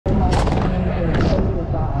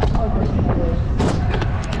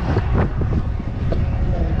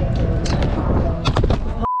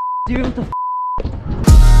dude. What the f?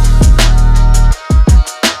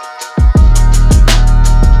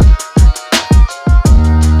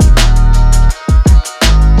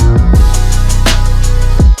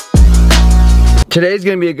 Today's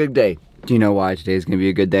gonna be a good day. Do you know why today's gonna be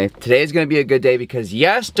a good day? Today's gonna be a good day because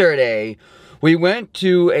yesterday we went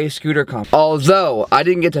to a scooter comp. Although I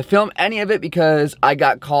didn't get to film any of it because I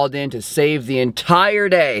got called in to save the entire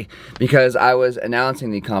day because I was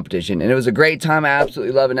announcing the competition. And it was a great time. I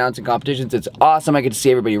absolutely love announcing competitions. It's awesome. I get to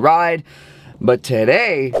see everybody ride. But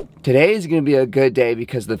today is gonna be a good day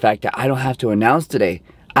because of the fact that I don't have to announce today.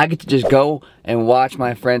 I get to just go and watch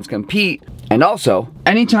my friends compete. And also,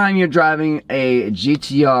 anytime you're driving a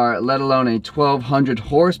GTR, let alone a 1200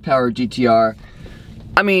 horsepower GTR,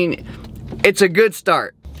 I mean, it's a good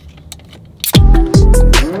start.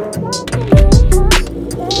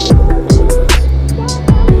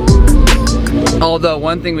 Although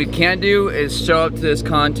one thing we can't do is show up to this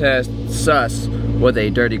contest sus with a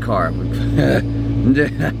dirty car.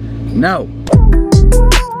 No.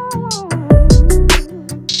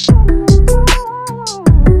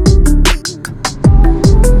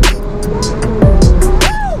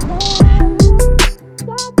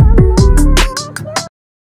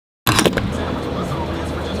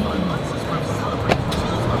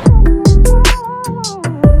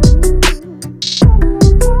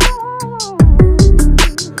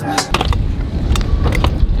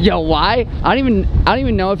 Yo, why? I don't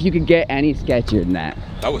even know if you could get any sketchier than that.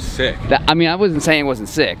 That was sick. I mean, I wasn't saying it wasn't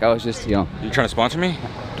sick. I was just, you know. You trying to sponsor me?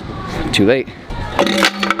 Too late.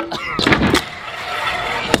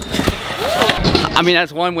 I mean,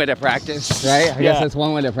 that's one way to practice, right? I guess that's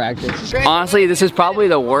one way to practice. Honestly, this is probably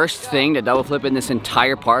the worst thing to double flip in this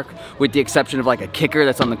entire park, with the exception of like a kicker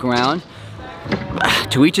that's on the ground.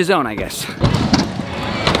 To each his own, I guess.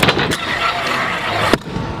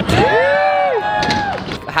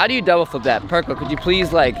 How do you double flip that? Perko, could you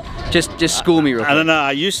please like just school me real quick? I don't know,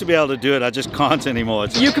 I used to be able to do it, I just can't anymore.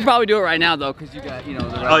 You could probably do it right now though, because you got, you know,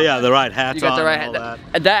 the right, oh yeah, the right hat. You got the right hat.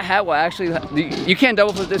 That hat will actually, you can't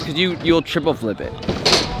double flip this because you'll triple flip it.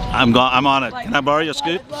 I'm on it. Can I borrow your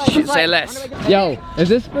scoot? Say less. Yo, is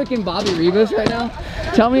this freaking Bobby Rivas right now?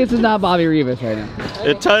 Tell me this is not Bobby Rivas right now.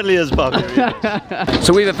 It totally is Bobby Rivas.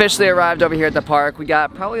 So we've officially arrived over here at the park. We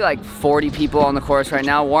got probably like 40 people on the course right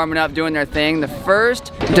now, warming up, doing their thing. The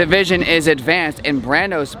first division is advanced, and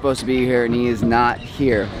Brando's supposed to be here, and he is not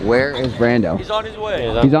here. Where is Brando? He's on his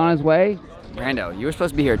way. He's on his way? Brando, you were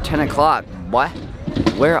supposed to be here at 10 o'clock. What?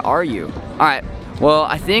 Where are you? All right, well,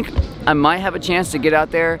 I think I might have a chance to get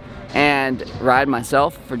out there and ride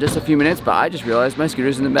myself for just a few minutes, but I just realized my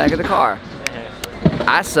scooter's in the back of the car.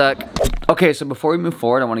 I suck. Okay, so before we move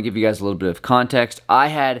forward, I want to give you guys a little bit of context. I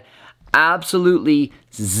had absolutely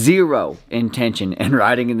zero intention in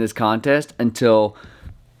riding in this contest until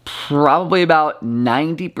probably about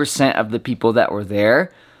 90% of the people that were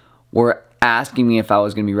there were asking me if I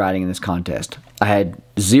was going to be riding in this contest. I had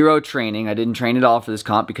zero training. I didn't train at all for this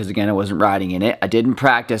comp because, again, I wasn't riding in it. I didn't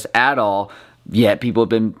practice at all, yet people have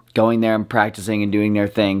been going there and practicing and doing their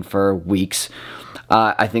thing for weeks.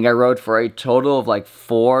 I think I rode for a total of like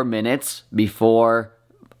 4 minutes before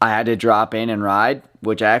I had to drop in and ride,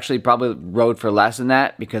 which I actually probably rode for less than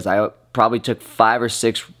that because I probably took 5 or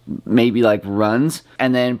 6 maybe like runs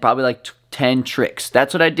and then probably like 10 tricks.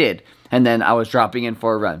 That's what I did. And then I was dropping in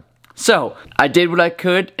for a run. So I did what I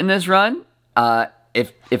could in this run.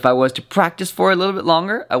 If I was to practice for a little bit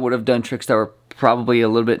longer, I would have done tricks that were probably a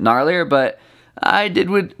little bit gnarlier, but I did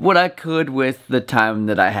what I could with the time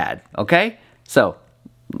that I had, okay? So,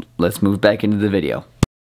 let's move back into the video.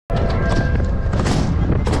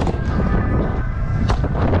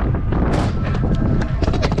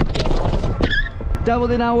 Double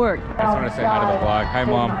did not work. I just want to say hi to the vlog. Hi,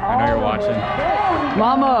 Mom. I know you're watching.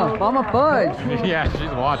 Mama Fudge. Yeah,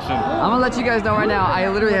 she's watching. I'm gonna let you guys know right now, I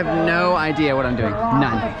literally have no idea what I'm doing.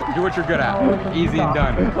 None. Do what you're good at. Easy and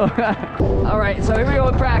done. All right, so here we go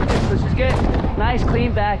with practice. Let's just get nice,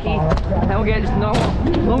 clean backy. Then we'll get just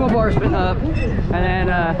normal bar spin up. And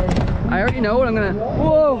then I already know what I'm gonna,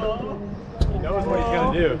 whoa. He knows what he's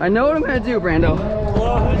gonna do. I know what I'm gonna do, Brando.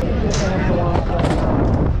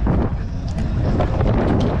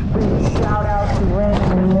 Shout out to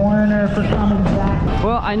Raymond Warner for coming back.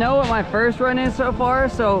 Well, I know what my first run is so far,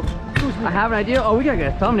 so I have an idea. Oh, we gotta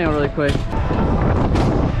get a thumbnail really quick.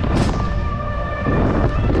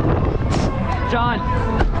 John.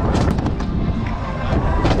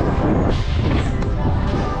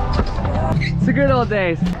 It's the good old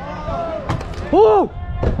days. Woo!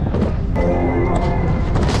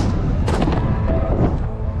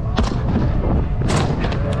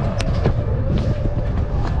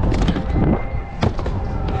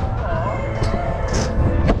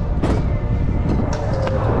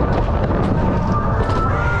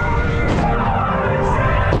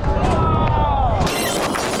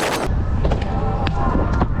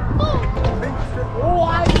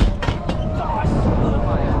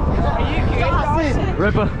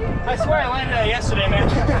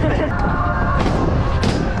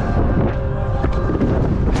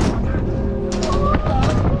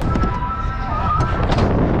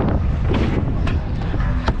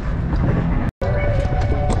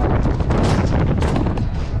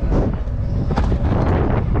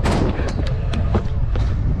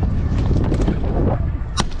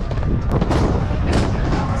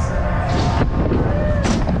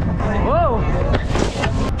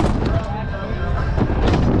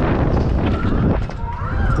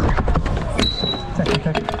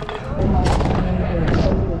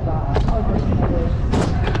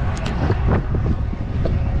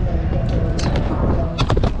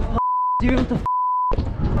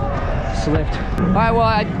 right, well,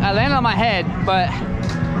 I landed on my head, but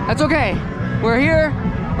that's okay. We're here,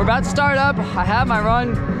 we're about to start up. I have my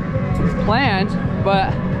run planned, but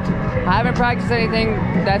I haven't practiced anything,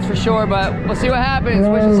 that's for sure, but we'll see what happens.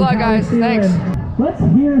 Wish us luck, guys. Thanks. Let's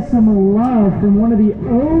hear some love from one of the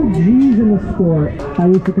OGs in the sport. I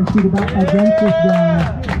used to compete against this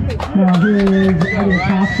guy. Now here he is, I get a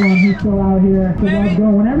pass for him. He's still out here. So let's go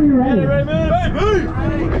whenever you're ready.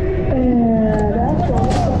 And that's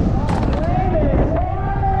all.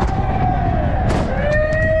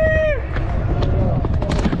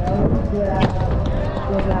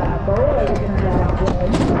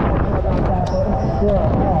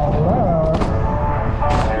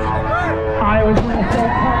 I was going to say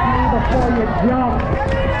cut me before you jump.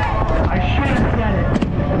 I should have said it.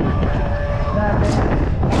 That's it.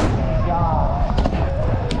 God.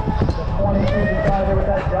 The 22 decided with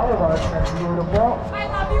that double bar. That's beautiful. I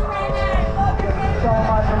love you, Raymond. Love you, Raymond. So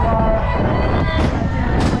much love.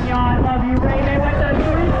 I love you, Raymond, with the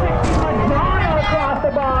 360 Madonna across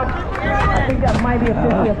the box. I think that might be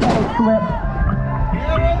officially a pedal slip.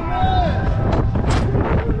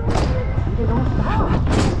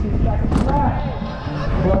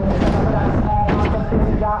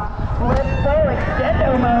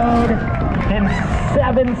 Extendo mode and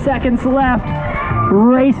 7 seconds left,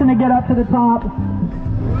 racing to get up to the top.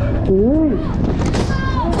 Ooh.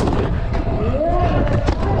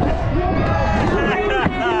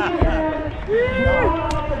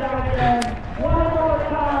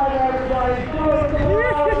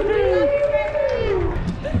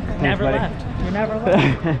 Never left. You never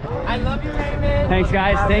left. I love you, Raymond. Thanks,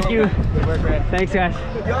 guys. Thank you. Thanks, guys.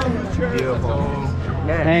 Beautiful.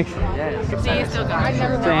 Thanks. Yes. See you still, guys. I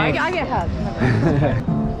never know. I get hugged.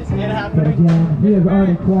 But again, he has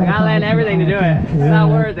already qualified. I gotta land everything to do it. It's not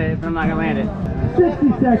worth it if I'm not gonna land it. 60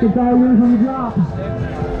 seconds, all yours on the drop.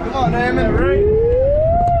 Come on, Raymond.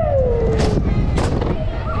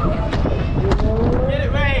 Get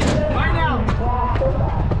it, Ray. Right now.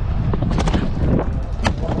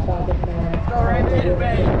 Go, Raymond. Get it,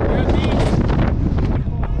 Ray. You're a beast.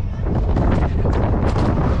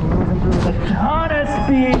 Ton of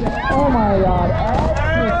speed. Oh my god,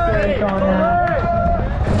 extra steak on that.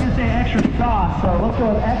 I was gonna say extra sauce, so let's go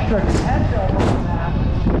with extra ketchup on that.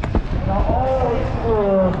 The old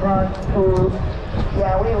school front food.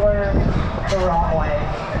 Yeah, we learned the wrong way.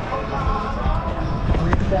 We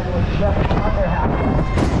said it was just under half.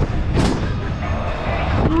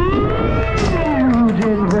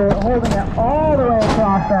 Ginger holding it all the way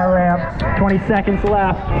across that ramp. 20 seconds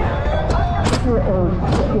left.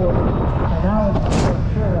 Now it's for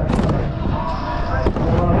sure.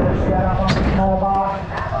 Love this setup on the small box.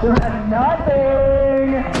 Doing nothing.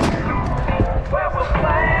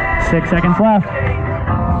 6 seconds left.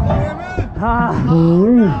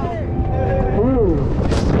 Ooh.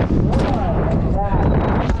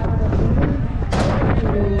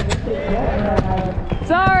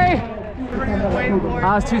 Sorry. I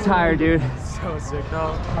was too tired, dude. So sick,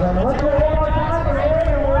 though. Let's go one more time for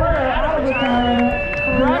Raymond Warner. Out of the time.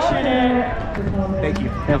 Crushing it. Thank you.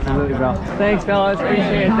 Absolutely, bro. Thanks, fellas.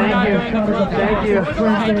 Appreciate it. Thank you.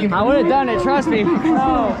 Thank you. I would have done it. Trust me.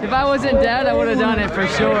 If I wasn't dead, I would have done it for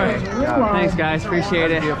sure. Thanks, guys.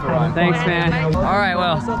 Appreciate it. Thanks, man. All right,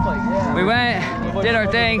 well, we went, did our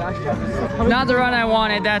thing. Not the run I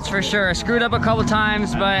wanted, that's for sure. I screwed up a couple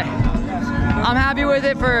times, but I'm happy with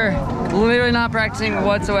it for literally not practicing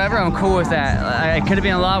whatsoever. I'm cool with that. It could have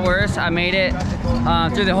been a lot worse. I made it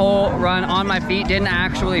through the whole run on my feet, didn't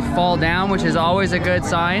actually fall down, which is always a good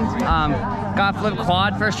sign. Got flip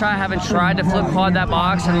quad first try. I haven't tried to flip quad that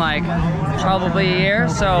box in like probably a year,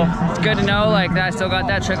 so it's good to know like that I still got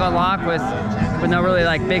that trick on lock with no really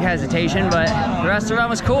like big hesitation. But the rest of the run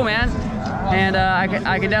was cool, man. And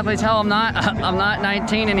I can definitely tell I'm not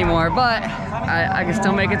 19 anymore, but I can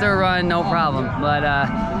still make it through a run, no problem. But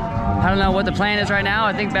I don't know what the plan is right now.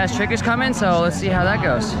 I think best trick is coming, so let's see how that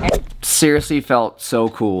goes. Seriously felt so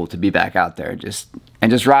cool to be back out there, just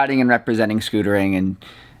riding and representing Scootering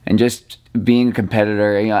and just being a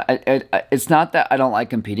competitor. You know, it's not that I don't like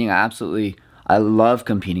competing. I love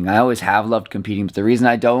competing. I always have loved competing, but the reason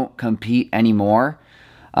I don't compete anymore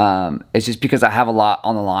it's just because I have a lot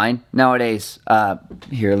on the line nowadays.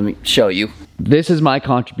 Here, let me show you. This is my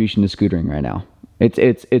contribution to Scootering right now.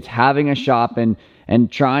 It's having a shop and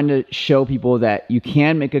trying to show people that you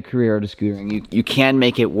can make a career out of Scootering. You can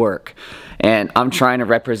make it work. And I'm trying to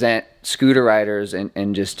represent scooter riders and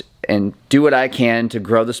do what I can to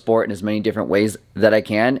grow the sport in as many different ways that I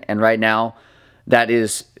can. And right now, that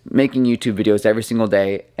is making YouTube videos every single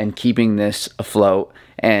day and keeping this afloat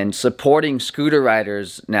and supporting scooter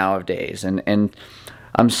riders nowadays. And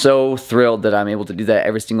I'm so thrilled that I'm able to do that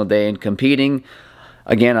every single day and competing.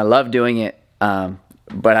 Again, I love doing it,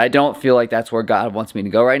 but I don't feel like that's where God wants me to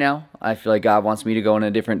go right now. I feel like God wants me to go in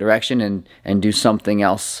a different direction and do something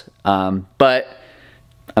else. But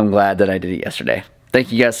I'm glad that I did it yesterday.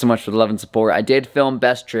 Thank you guys so much for the love and support. I did film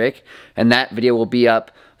Best Trick, and that video will be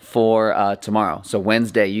up for tomorrow. So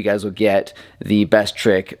Wednesday, you guys will get the Best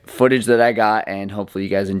Trick footage that I got, and hopefully you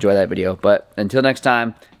guys enjoy that video. But until next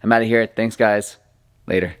time, I'm out of here. Thanks, guys.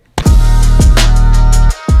 Later.